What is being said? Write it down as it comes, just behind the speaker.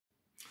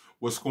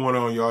What's going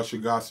on, y'all? It's your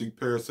guy, Digg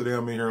Lifestyle. Today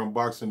I'm in here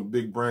unboxing the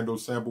Big Brandoh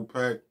sample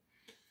pack.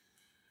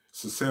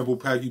 It's a sample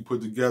pack he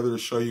put together to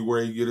show you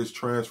where he get his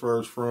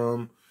transfers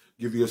from,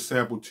 give you a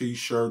sample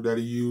t-shirt that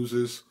he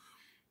uses.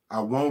 I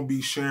won't be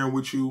sharing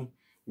with you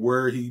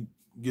where he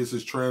gets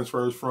his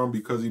transfers from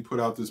because he put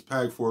out this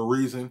pack for a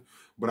reason,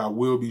 but I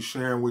will be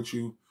sharing with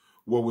you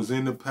what was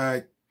in the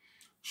pack,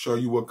 show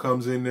you what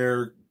comes in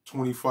there.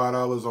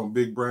 $25 on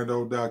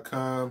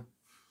BigBrandoh.com.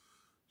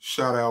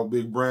 Shout out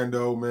Big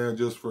Brandoh, man,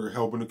 just for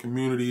helping the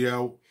community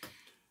out.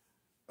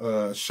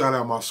 Shout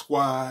out my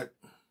squad,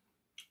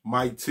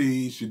 Mike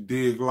T's, your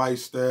Digg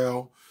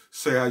Lifestyle,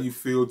 Say How You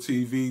Feel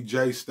TV,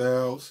 J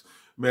Styles.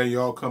 Man,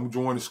 y'all come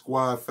join the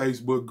squad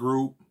Facebook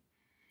group.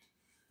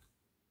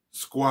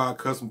 Squad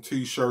custom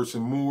t-shirts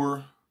and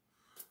more.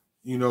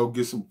 You know,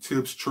 get some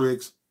tips,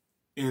 tricks,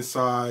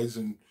 insides,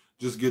 and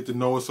just get to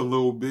know us a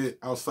little bit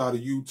outside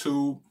of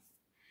YouTube.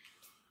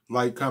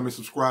 Like, comment,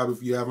 subscribe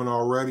if you haven't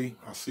already.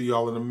 I'll see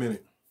y'all in a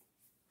minute.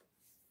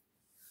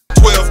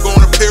 12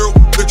 Gone Apparel,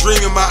 the dream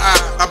in my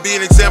eye. I'll be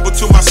an example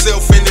to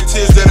myself in the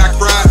tears that I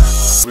cry.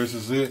 This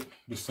is it.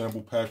 The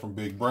sample pack from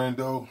Big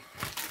Brandoh.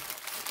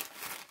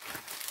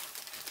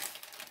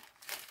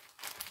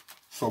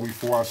 So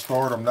before I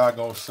start, I'm not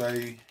going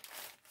to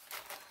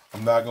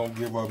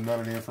give up none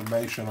of the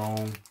information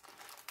on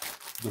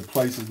the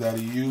places that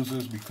he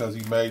uses because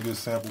he made this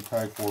sample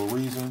pack for a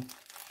reason.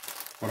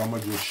 But I'm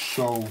going to just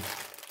show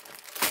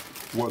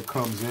what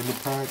comes in the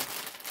pack.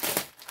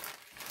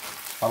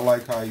 I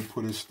like how he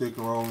put his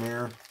sticker on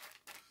there.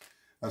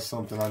 That's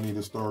something I need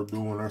to start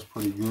doing. That's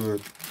pretty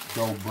good.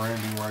 Dope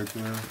branding right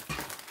there.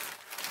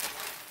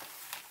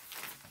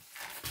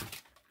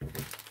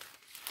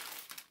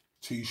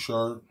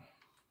 T-shirt,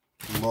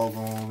 logo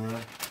on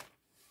there.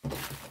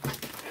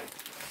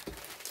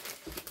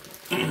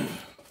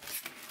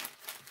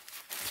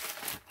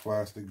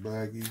 Plastic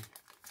baggie.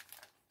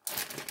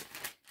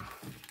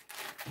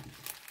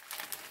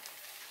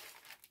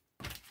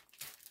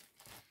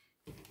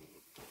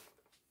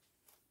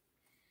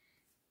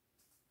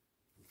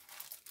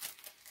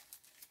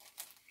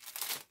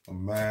 A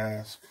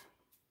mask.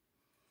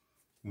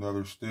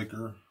 Another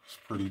sticker. It's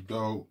pretty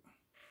dope.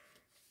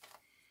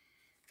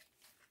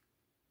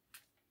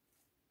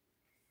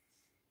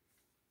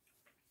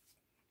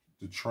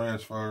 The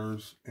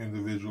transfers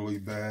individually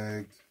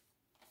bagged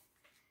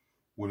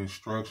with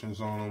instructions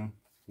on them,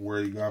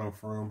 where you got them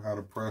from, how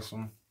to press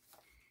them.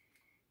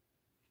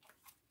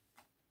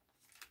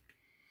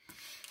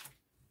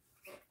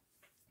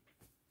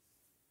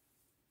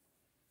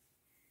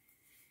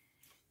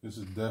 This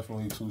is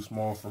definitely too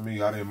small for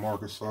me. I didn't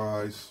mark a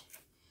size,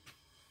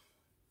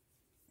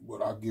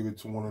 but I'll give it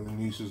to one of the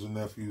nieces and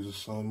nephews or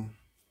something.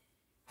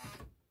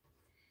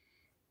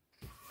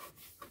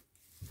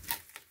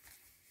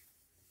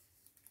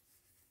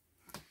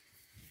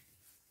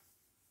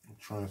 The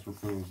transfer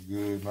feels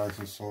good, nice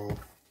and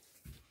soft.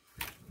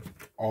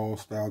 All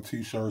style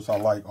t-shirts. I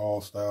like all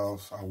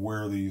styles. I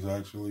wear these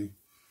actually.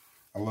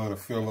 I love the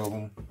feel of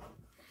them.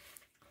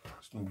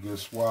 Some good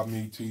swap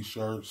meet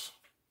t-shirts.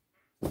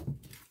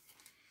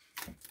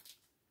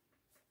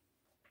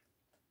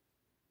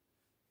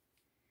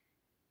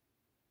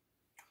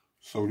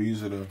 So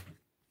these are the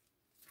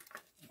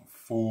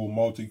full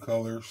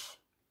multicolors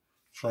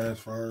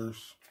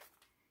transfers.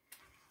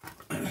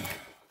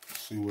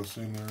 See what's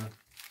in there.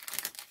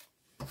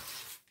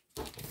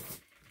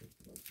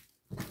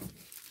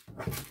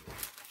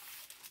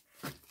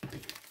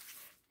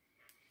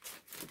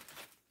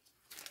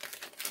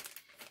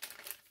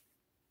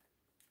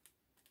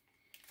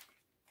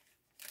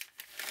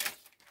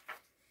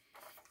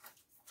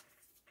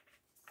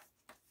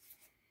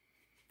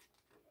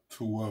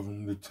 Two of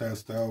them to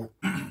test out.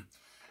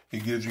 He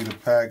gives you the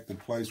pack, the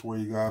place where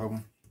you got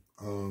them,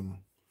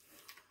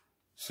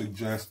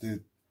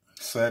 suggested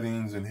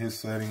settings and his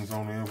settings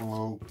on the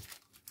envelope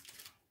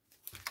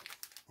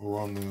or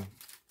on the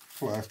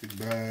plastic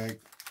bag.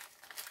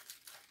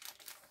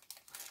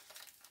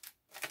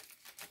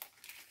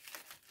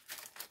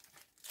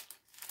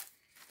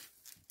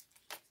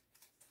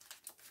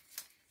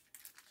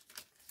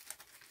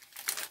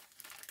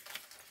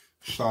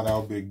 Shout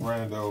out Big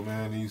Brandoh,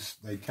 man.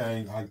 They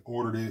came, I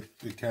ordered it.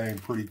 It came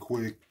pretty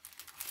quick.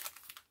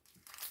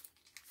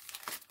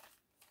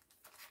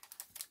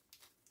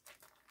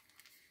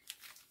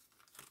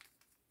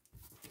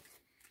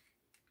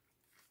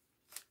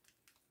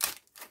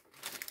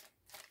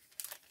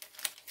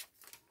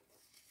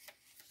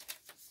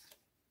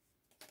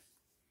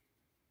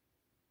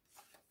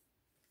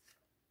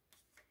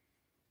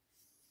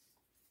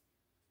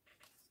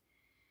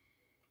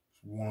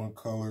 It's one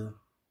color.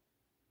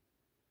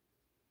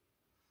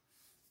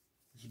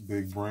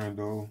 Big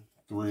Brandoh,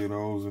 3 of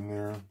those in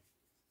there.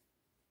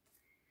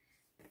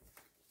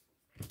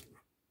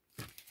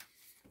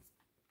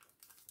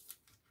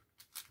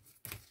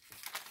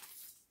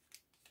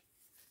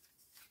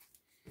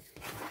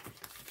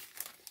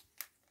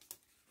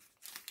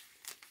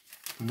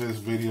 In this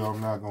video,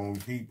 I'm not going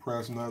to heat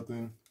press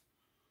nothing.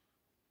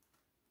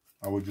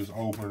 I would just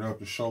open it up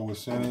to show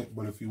what's in it.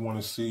 But if you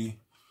want to see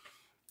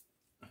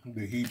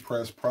the heat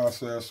press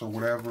process or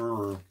whatever,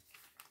 or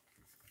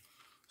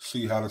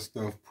see how the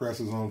stuff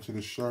presses onto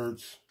the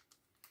shirts.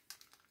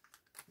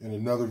 In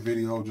another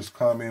video, just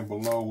comment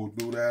below, we'll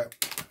do that.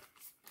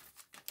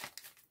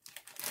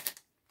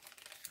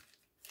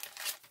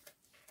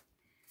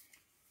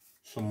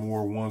 Some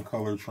more one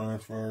color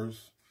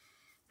transfers.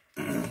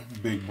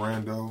 Big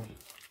Brandoh.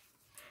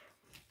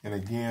 And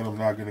again, I'm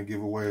not going to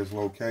give away his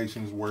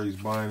locations where he's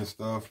buying his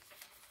stuff,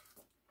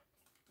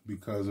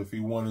 because if he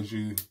wanted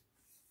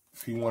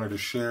to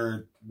share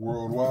it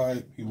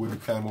worldwide, he would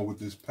have come up with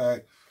this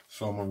pack.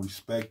 So I'm going to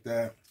respect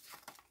that.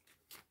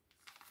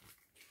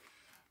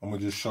 I'm going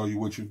to just show you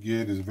what you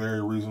get. It's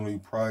very reasonably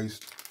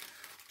priced.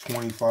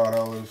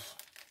 $25.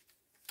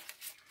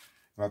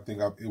 And I think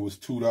it was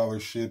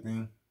 $2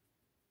 shipping.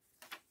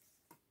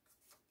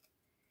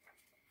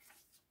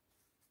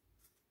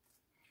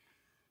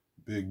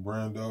 Big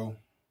Brandoh.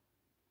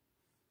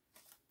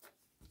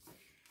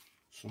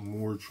 Some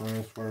more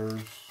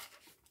transfers.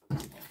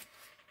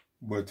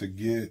 But to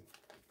get,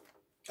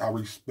 I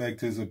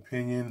respect his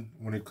opinion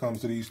when it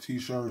comes to these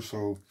t-shirts,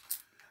 so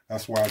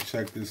that's why I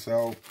checked this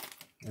out.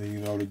 And, you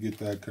know, to get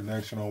that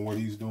connection on what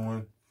he's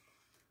doing,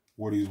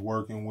 what he's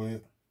working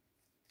with.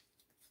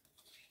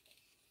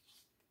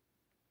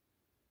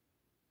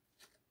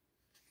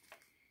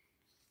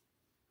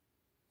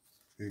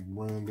 Big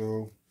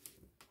Brandoh.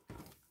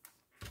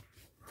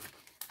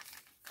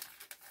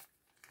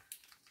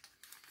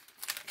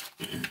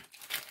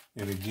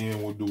 And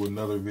again, we'll do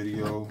another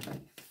video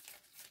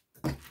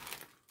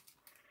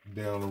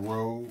down the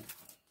road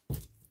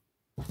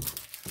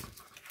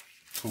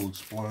to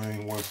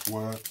explain what's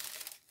what.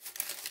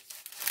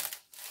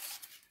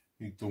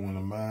 He throwing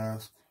a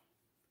mask.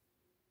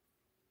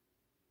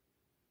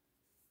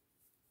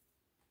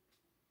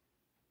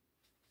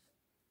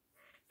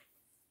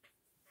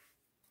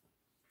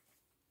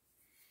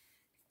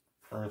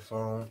 Press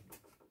on.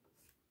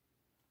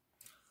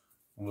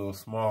 A little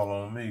small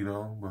on me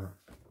though, but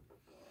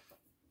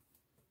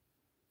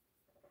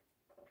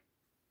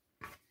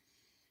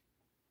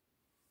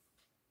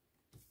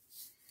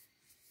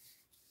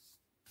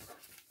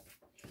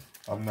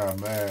I'm not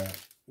mad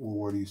with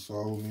what he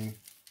sold me.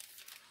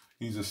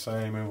 These are the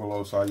same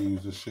envelopes I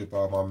use to ship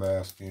out my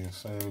mask in.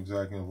 Same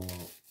exact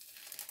envelope.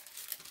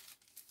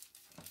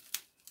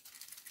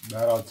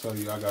 That I'll tell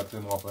you, I got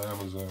them off of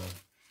Amazon.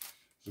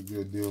 It's a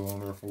good deal on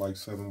there for like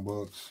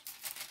 $7.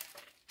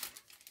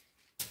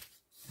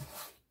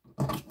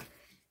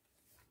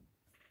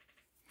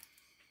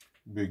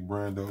 Big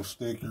Brandoh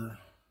sticker.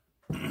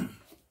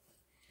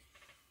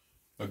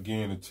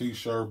 Again, a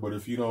t-shirt, but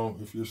if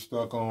you're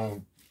stuck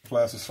on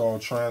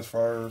Plastisol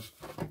transfers,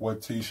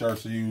 what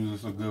t-shirts to use,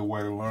 is a good way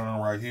to learn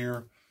right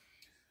here.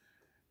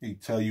 He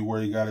tell you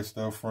where he got his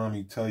stuff from.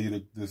 He tell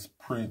you this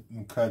print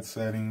and cut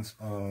settings.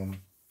 And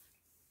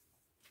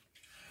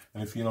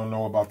if you don't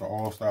know about the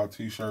all-style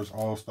t-shirts,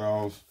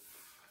 all-styles,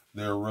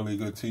 they're a really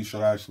good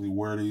t-shirt. I actually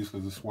wear these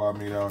because the swap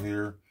meet out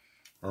here,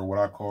 or what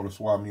I call the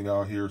swap meet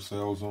out here,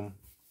 sells them.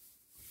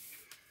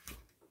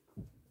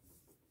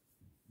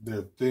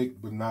 They're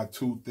thick, but not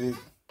too thick.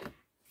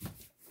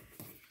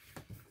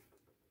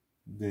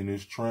 Then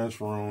this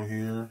transfer on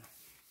here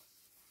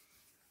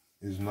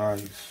is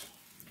nice.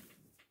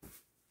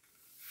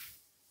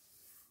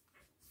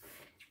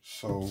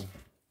 So,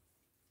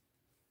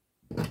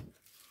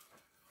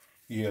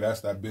 yeah,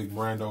 that's that Big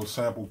Brandoh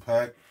sample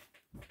pack.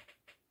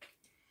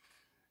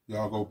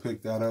 Y'all go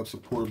pick that up,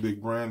 support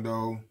Big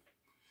Brandoh,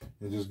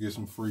 and just get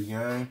some free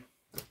game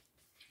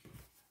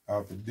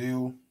out the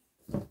deal.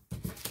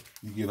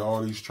 You get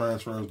all these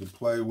transfers to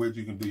play with.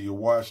 You can do your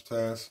wash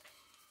test.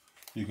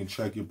 You can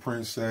check your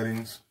print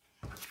settings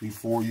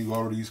before you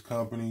go to these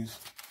companies.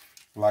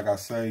 Like I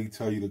say,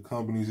 tell you the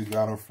companies you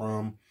got them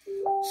from,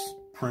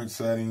 print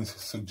settings,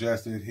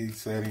 suggested heat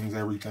settings,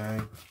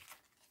 everything.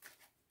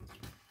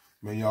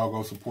 Man, y'all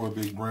go support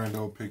Big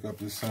Brandoh. Pick up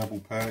this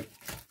sample pack.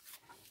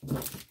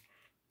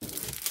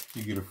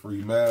 You get a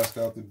free mask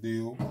out the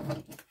deal.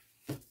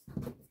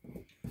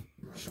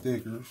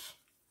 Stickers.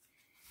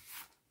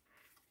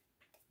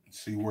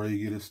 See where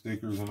you get his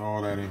stickers and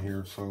all that in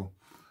here. So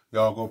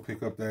y'all go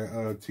pick up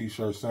that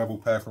t-shirt sample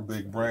pack from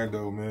Big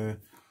Brandoh, man.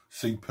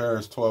 See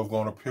Paris 12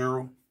 Gone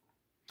Apparel.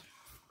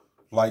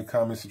 Like,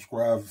 comment,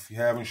 subscribe if you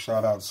haven't.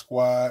 Shout out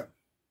Squad.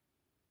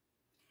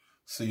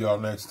 See y'all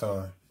next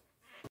time.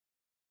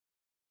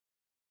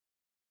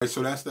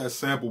 So that's that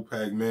sample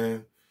pack,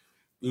 man.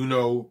 You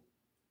know,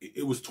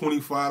 it was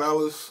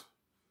 $25,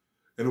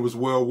 and it was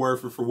well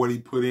worth it for what he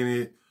put in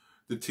it.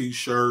 The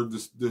t-shirt,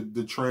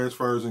 the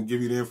transfers, and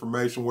give you the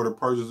information where to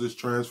purchase this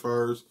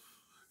transfers.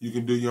 You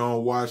can do your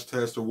own watch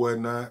test or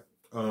whatnot.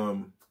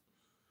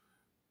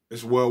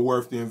 It's well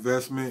worth the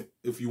investment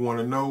if you want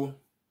to know.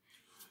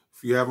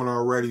 If you haven't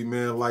already,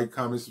 man, like,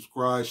 comment,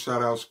 subscribe.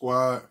 Shout out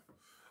Squad.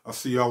 I'll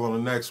see y'all on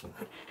the next one.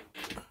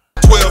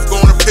 12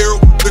 Gone Apparel,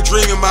 the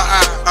dream in my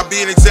eye. I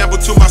be an example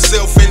to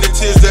myself in the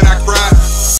tears that I cried.